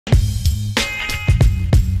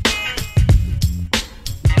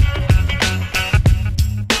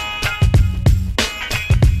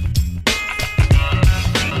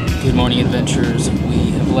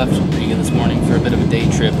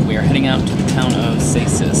we are heading out to the town of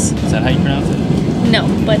Cēsis. Is that how you pronounce it? No,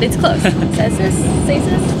 but it's close. Cēsis?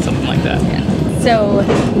 Cēsis? Something like that. Yeah. So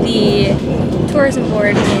the tourism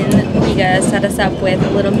board in Riga set us up with a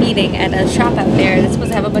little meeting at a shop out there that's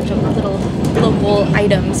supposed to have a bunch of little local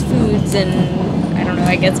items, foods, and I don't know,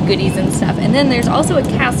 I guess goodies and stuff. And then there's also a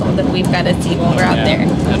castle that we've got to see while we're out there.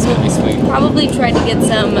 That's gonna be sweet. Probably try to get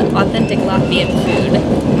some authentic Latvian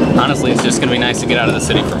food. Honestly, it's just gonna be nice to get out of the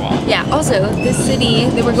city for a while. Yeah, also, this city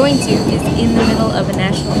that we're going to is in the middle of a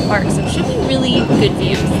national park, so it should be really good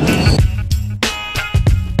views.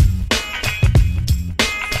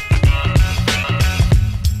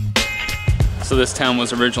 So this town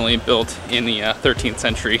was originally built in the 13th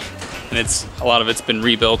century, and a lot of it's been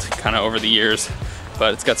rebuilt kind of over the years,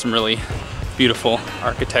 but it's got some really beautiful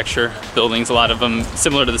architecture, buildings, a lot of them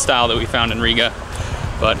similar to the style that we found in Riga.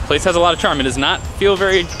 But the place has a lot of charm. It does not feel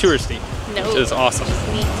very touristy, which is awesome.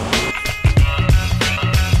 Neat.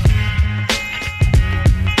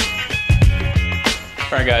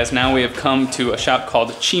 All right, guys, now we have come to a shop called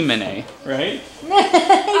Cēsis, right?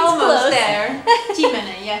 Almost there.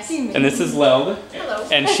 Cēsis, yes. And this is Leld. Hello.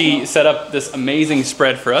 And she set up this amazing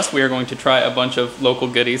spread for us. We are going to try a bunch of local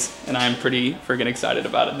goodies, and I'm pretty freaking excited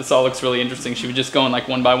about it. This all looks really interesting. She was just going like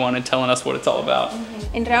one by one and telling us what it's all about.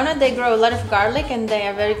 In Rauna they grow a lot of garlic and they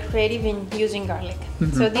are very creative in using garlic.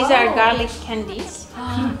 So these are garlic candies.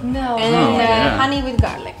 No. And yeah. honey with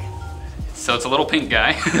garlic. So it's a little pink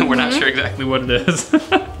guy. We're not sure exactly what it is. Can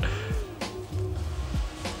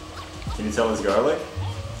you tell it's garlic?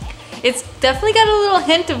 It's definitely got a little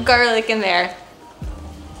hint of garlic in there.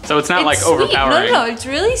 So it's not It's like sweet. overpowering. No, it's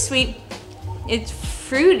really sweet. It's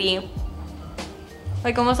fruity.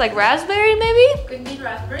 Like almost like raspberry, maybe? Could be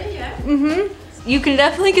raspberry, yeah. Mm-hmm. You can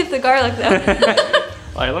definitely get the garlic though.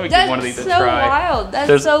 All right, let me give one of these a That's so try. wild.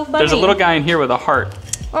 That's so funny. There's a little guy in here with a heart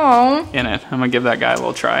Oh. in it. I'm gonna give that guy a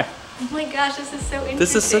little try. Oh my gosh, this is so interesting.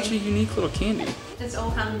 This is such a unique little candy. It's all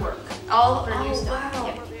handwork. All produced. wow.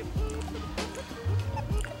 Yeah.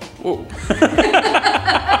 Whoa. Did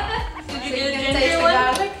So you can taste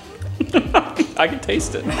the garlic. I can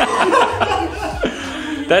taste it.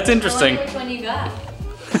 That's interesting. Which one you got?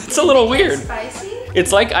 It's a little weird. Spicy.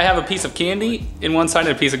 It's like I have a piece of candy in one side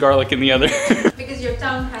and a piece of garlic in the other. Because your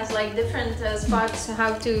tongue has like different spots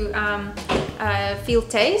how to feel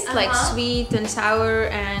taste, like sweet and sour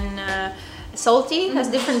and salty has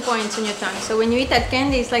different points on your tongue. So when you eat that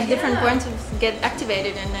candy, it's like different points get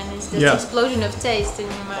activated and then it's this explosion of taste in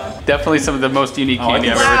your mouth. Definitely some of the most unique candy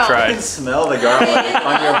I've Wow. ever I tried. can smell the garlic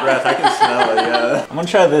on your breath. I can smell it, yeah. I'm gonna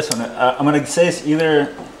try this one. I'm gonna say it's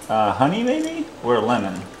either honey maybe or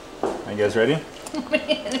lemon. Are you guys ready?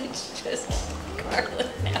 It's just garlic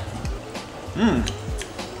now.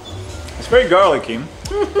 It's very garlicky.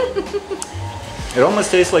 It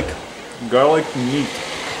almost tastes like garlic meat.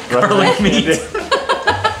 Garlic meat.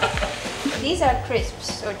 These are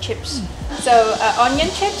crisps or chips. So onion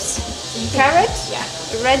chips, carrot,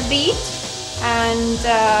 red beet, and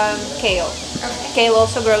kale. Okay. Kale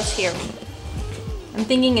also grows here. I'm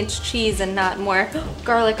thinking it's cheese and not more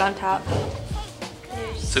garlic on top.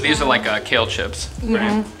 So these are like kale chips,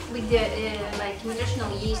 right? With the like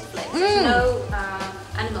nutritional yeast flakes. There's no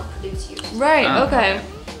animal produced yeast. Right, Oh. okay.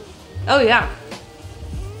 Oh yeah.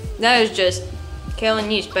 That is just kale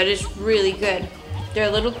and yeast, but it's really good. They're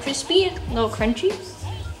a little crispy, a little crunchy.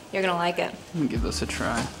 You're gonna like it. Let me give this a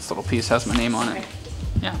try. This little piece has my name on it.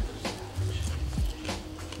 Yeah.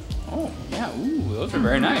 Oh, yeah. Ooh, those are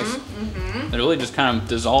very nice. They really just kind of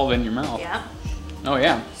dissolve in your mouth. Yeah. Oh,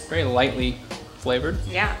 yeah. Very lightly flavored.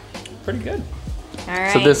 Yeah. Pretty good. All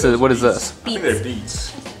right. So this is, what is this? I think they're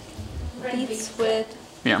beets. Beets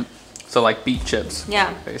with. Yeah. So like beet chips.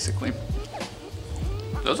 Yeah. Basically.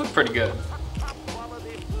 Those look pretty good.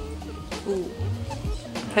 Ooh.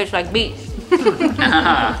 Tastes like beets.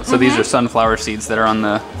 So these are sunflower seeds that are on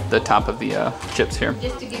the top of the chips here.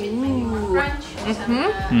 Just to give it more crunch, some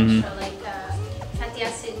extra like fatty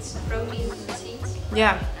acids, proteins in the seeds.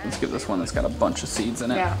 Yeah. Let's give this one that's got a bunch of seeds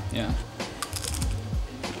in it. Yeah. Yeah.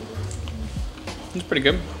 It's pretty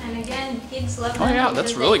good. And again, kids love Oh, them yeah, because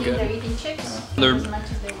that's they really think good. They're eating chips They're as much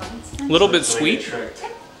as they want. a little bit sweet.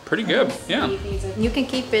 Pretty good. Yeah. You can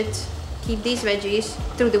keep these veggies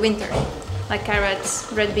through the winter, like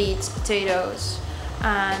carrots, red beets, potatoes,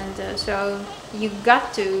 and so you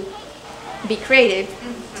got to be creative,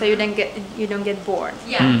 so you don't get bored.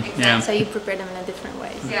 Yeah. Exactly. Yeah. So you prepare them in a different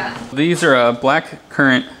way. Yeah. These are black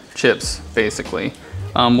currant chips, basically.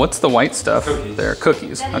 What's the white stuff? Cookies. They're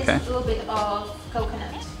cookies. That Okay. is a little bit of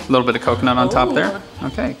coconut. A little bit of coconut on top there. Ooh.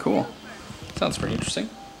 Okay, cool. Sounds pretty interesting.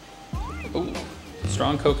 Ooh,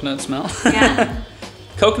 strong coconut smell. Yeah.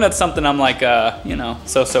 Coconut's something I'm like, you know,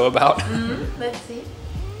 so about. Let's see.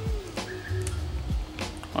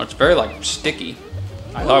 Oh, it's very like sticky.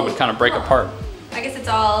 I thought it would kind of break apart. I guess it's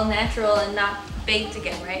all natural and not baked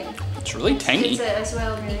again, right? It's really tangy. It's as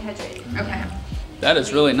well really hydrating. Okay. That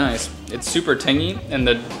is really nice. It's super tangy, and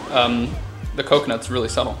the coconut's really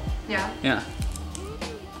subtle. Yeah. Yeah.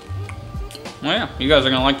 Well, yeah, you guys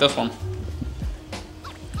are gonna like this one.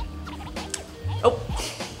 Oh.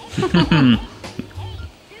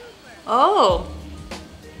 Oh.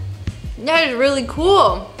 That is really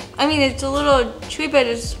cool. I mean, it's a little chewy, but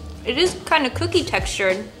it is kind of cookie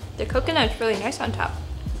textured. The coconut's really nice on top.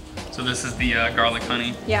 So this is the garlic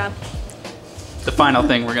honey. Yeah. The final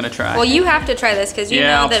thing we're gonna try. Well, you have to try this because you know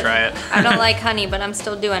I'll that try it. I don't like honey, but I'm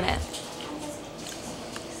still doing it.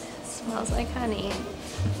 Smells like honey.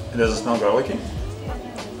 Does it smell garlicky?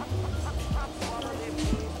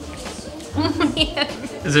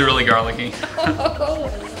 Is it really garlicky?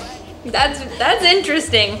 That's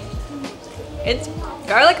interesting. It's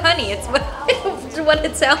garlic honey. It's what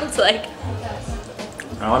it sounds like.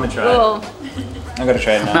 Oh, let me try Oh. it. I'm gonna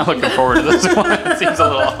try it I'm now. looking forward to this one. It seems a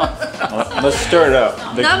little off. Let's stir it up.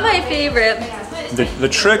 Not my favorite. The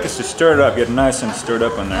trick is to stir it up, get nice and stirred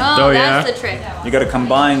up in there. Oh, Oh, that's yeah? the trick. You gotta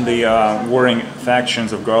combine the warring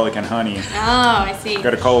factions of garlic and honey. You Oh, I see.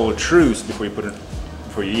 gotta call a little truce before you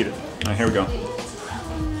eat it. All right, here we go.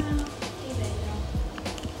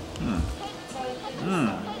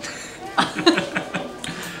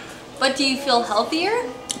 But do you feel healthier?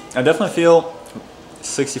 I definitely feel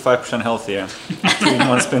 65% healthier eating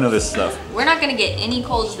one spoon of this stuff. We're not gonna get any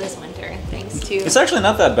colds this winter, thanks to. It's actually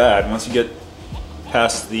not that bad once you get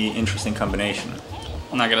past the interesting combination.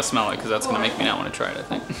 I'm not gonna smell it because that's gonna make me not want to try it, I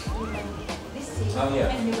think. Oh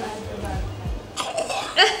yeah.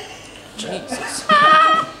 Jesus.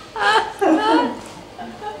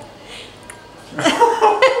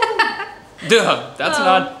 Duh, that's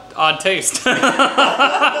an odd taste. I'm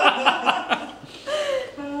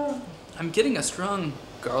getting a strong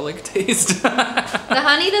garlic taste. The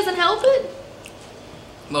honey doesn't help it?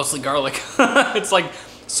 Mostly garlic. It's like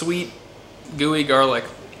sweet, gooey garlic.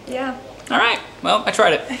 Yeah. All right, well, I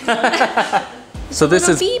tried it. So this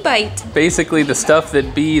is bee bite. basically the stuff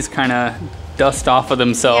that bees kind of dust off of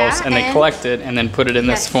themselves, Yeah, and they and- collect it and then put it in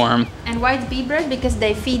this Yes. form. And white bee bread because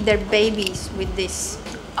they feed their babies with this.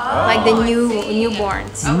 Like the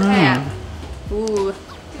newborns. Okay. Yeah. Ooh.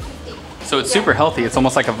 So it's super healthy. It's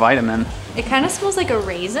almost like a vitamin. It kind of smells like a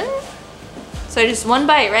raisin. So just one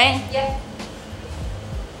bite, right? Yeah.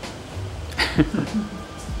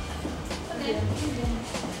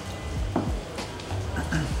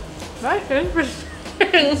 That's interesting.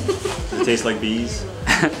 It tastes like bees.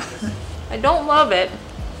 I don't love it.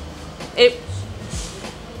 It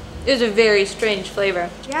is a very strange flavor.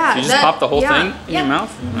 Yeah. You just pop the whole thing in yeah. your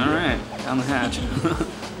mouth? All right, down the hatch.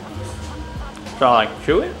 So I like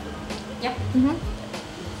chew it? Yep.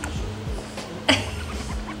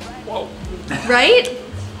 Whoa, Right?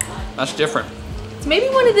 that's different. It's maybe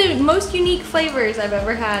one of the most unique flavors I've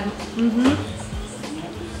ever had.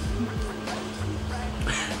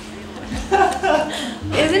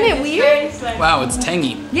 Isn't it weird? Wow, it's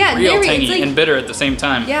tangy. Yeah, real very, tangy it's like- and bitter at the same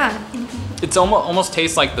time. Yeah. It's almost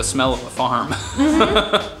tastes like the smell of a farm.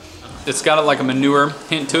 It's got like a manure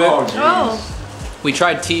hint to it. Oh. We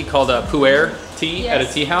tried tea called a pu'er tea at a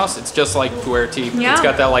Yes. tea house. It's just like pu'er tea. Yeah. It's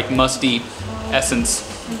got that like musty essence,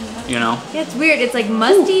 you know. Yeah, it's weird. It's like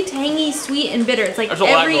musty, tangy, sweet, and bitter. It's like There's a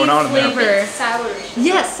lot every going on in there. flavor. Sour.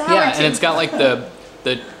 Yes, sour Yeah, too. and it's got like the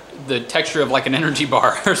texture of like an energy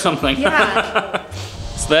bar or something. Yeah.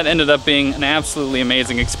 So that ended up being an absolutely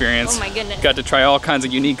amazing experience. Oh my goodness. Got to try all kinds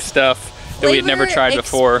of unique stuff that we had never Flavor tried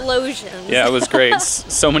before. Explosions. Yeah, it was great.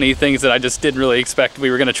 So many things that I just didn't really expect we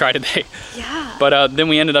were going to try today. Yeah. But then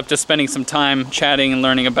we ended up just spending some time chatting and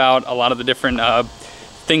learning about a lot of the different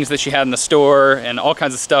things that she had in the store and all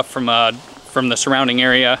kinds of stuff from the surrounding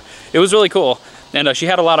area. It was really cool. And she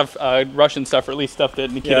had a lot of Russian stuff, or at least stuff that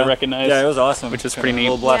Nikita recognized. Yeah, it was awesome. Which is Kind pretty of neat.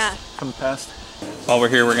 A little blast Yeah. from the past. While we're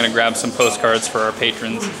here, we're going to grab some postcards for our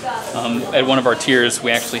patrons. At one of our tiers, we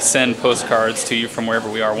actually send postcards to you from wherever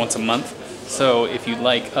we are once a month. So if you'd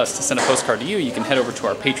like us to send a postcard to you, you can head over to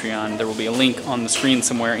our Patreon. There will be a link on the screen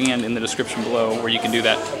somewhere and in the description below where you can do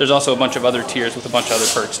that. There's also a bunch of other tiers with a bunch of other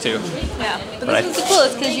perks too. Yeah. But But this is the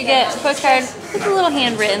coolest because you get a postcard with a little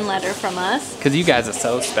handwritten letter from us. Because you guys are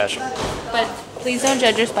so special. But please don't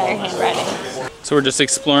judge us by our handwriting. So we're just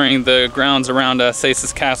exploring the grounds around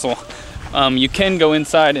Cēsis Castle. You can go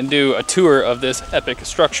inside and do a tour of this epic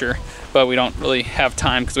structure, but we don't really have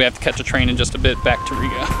time because we have to catch a train in just a bit back to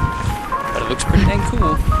Riga. But it looks pretty dang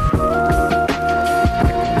cool.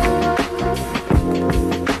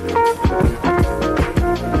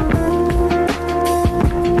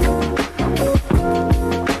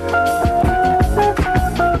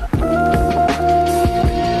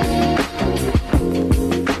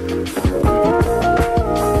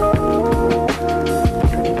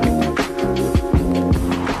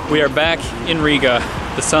 We are back in Riga.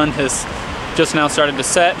 The sun has just now started to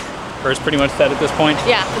set, or is pretty much set at this point.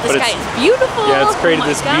 Yeah, but the sky is beautiful. Yeah, it's created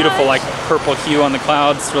this gosh. beautiful like purple hue on the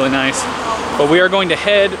clouds. It's really nice. But we are going to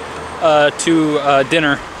head to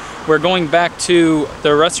dinner. We're going back to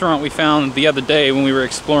the restaurant we found the other day when we were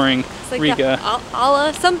exploring It's like Riga.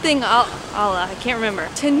 Allah, I can't remember.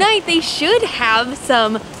 Tonight they should have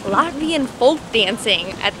some Latvian folk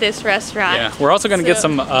dancing at this restaurant. Yeah, we're also going to get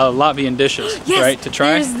some Latvian dishes, Yes, right, to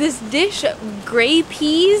try. There's this dish, grey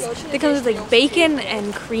peas, that comes with like bacon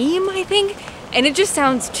and cream, I think. And it just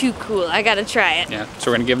sounds too cool. I gotta try it. Yeah, so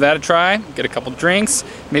we're gonna give that a try, get a couple drinks,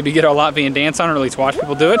 maybe get our Latvian dance on, or at least watch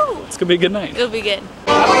people do it. It's gonna be a good night. It'll be good.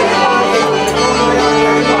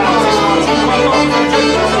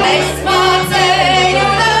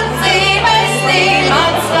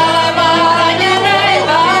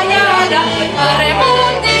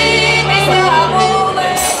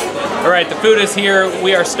 All right, the food is here.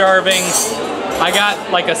 We are starving. I got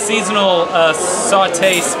like a seasonal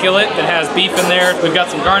saute skillet that has beef in there. We've got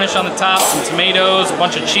some garnish on the top, some tomatoes, a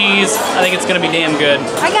bunch of cheese. I think it's gonna be damn good.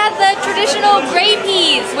 I got the traditional grey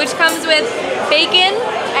peas, which comes with bacon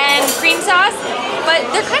and cream sauce, but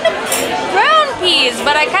they're kind of brown peas,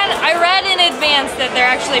 but I read in advance that they're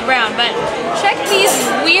actually brown, but check these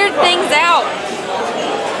weird things out.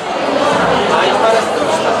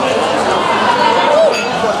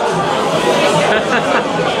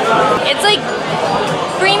 It's like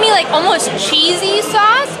creamy, like almost cheesy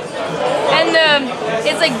sauce, and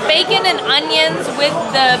it's like bacon and onions with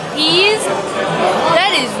the peas.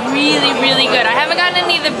 That is really, really good. I haven't gotten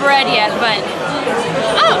any of the bread yet, but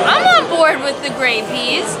I'm on board with the grey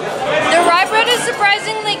peas. The rye bread is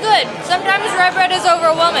surprisingly good. Sometimes rye bread is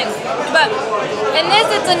overwhelming, but in this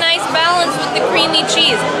it's a nice balance with the creamy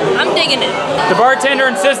cheese. I'm digging it. The bartender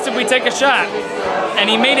insisted we take a shot, and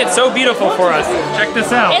he made it so beautiful for us. Check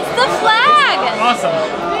this out. It's the flag! Awesome.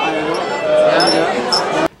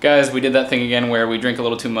 Guys, we did that thing again where we drink a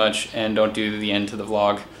little too much and don't do the end to the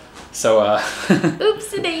vlog. So,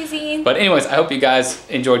 Oopsie-daisy. But anyways, I hope you guys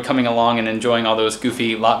enjoyed coming along and enjoying all those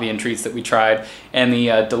goofy Latvian treats that we tried, and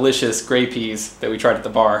the delicious grey peas that we tried at the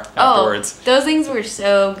bar afterwards. Oh, those things were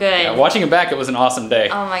so good. Yeah, watching it back, it was an awesome day.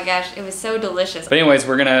 Oh my gosh, it was so delicious. But anyways,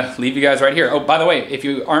 we're gonna leave you guys right here. Oh, by the way, if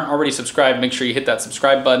you aren't already subscribed, make sure you hit that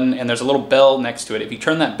subscribe button, and there's a little bell next to it. If you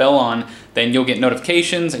turn that bell on, then you'll get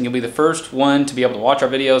notifications, and you'll be the first one to be able to watch our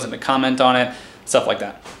videos and to comment on it, stuff like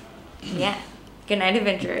that. Yeah. Good night,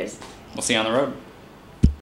 adventurers. We'll see you on the road.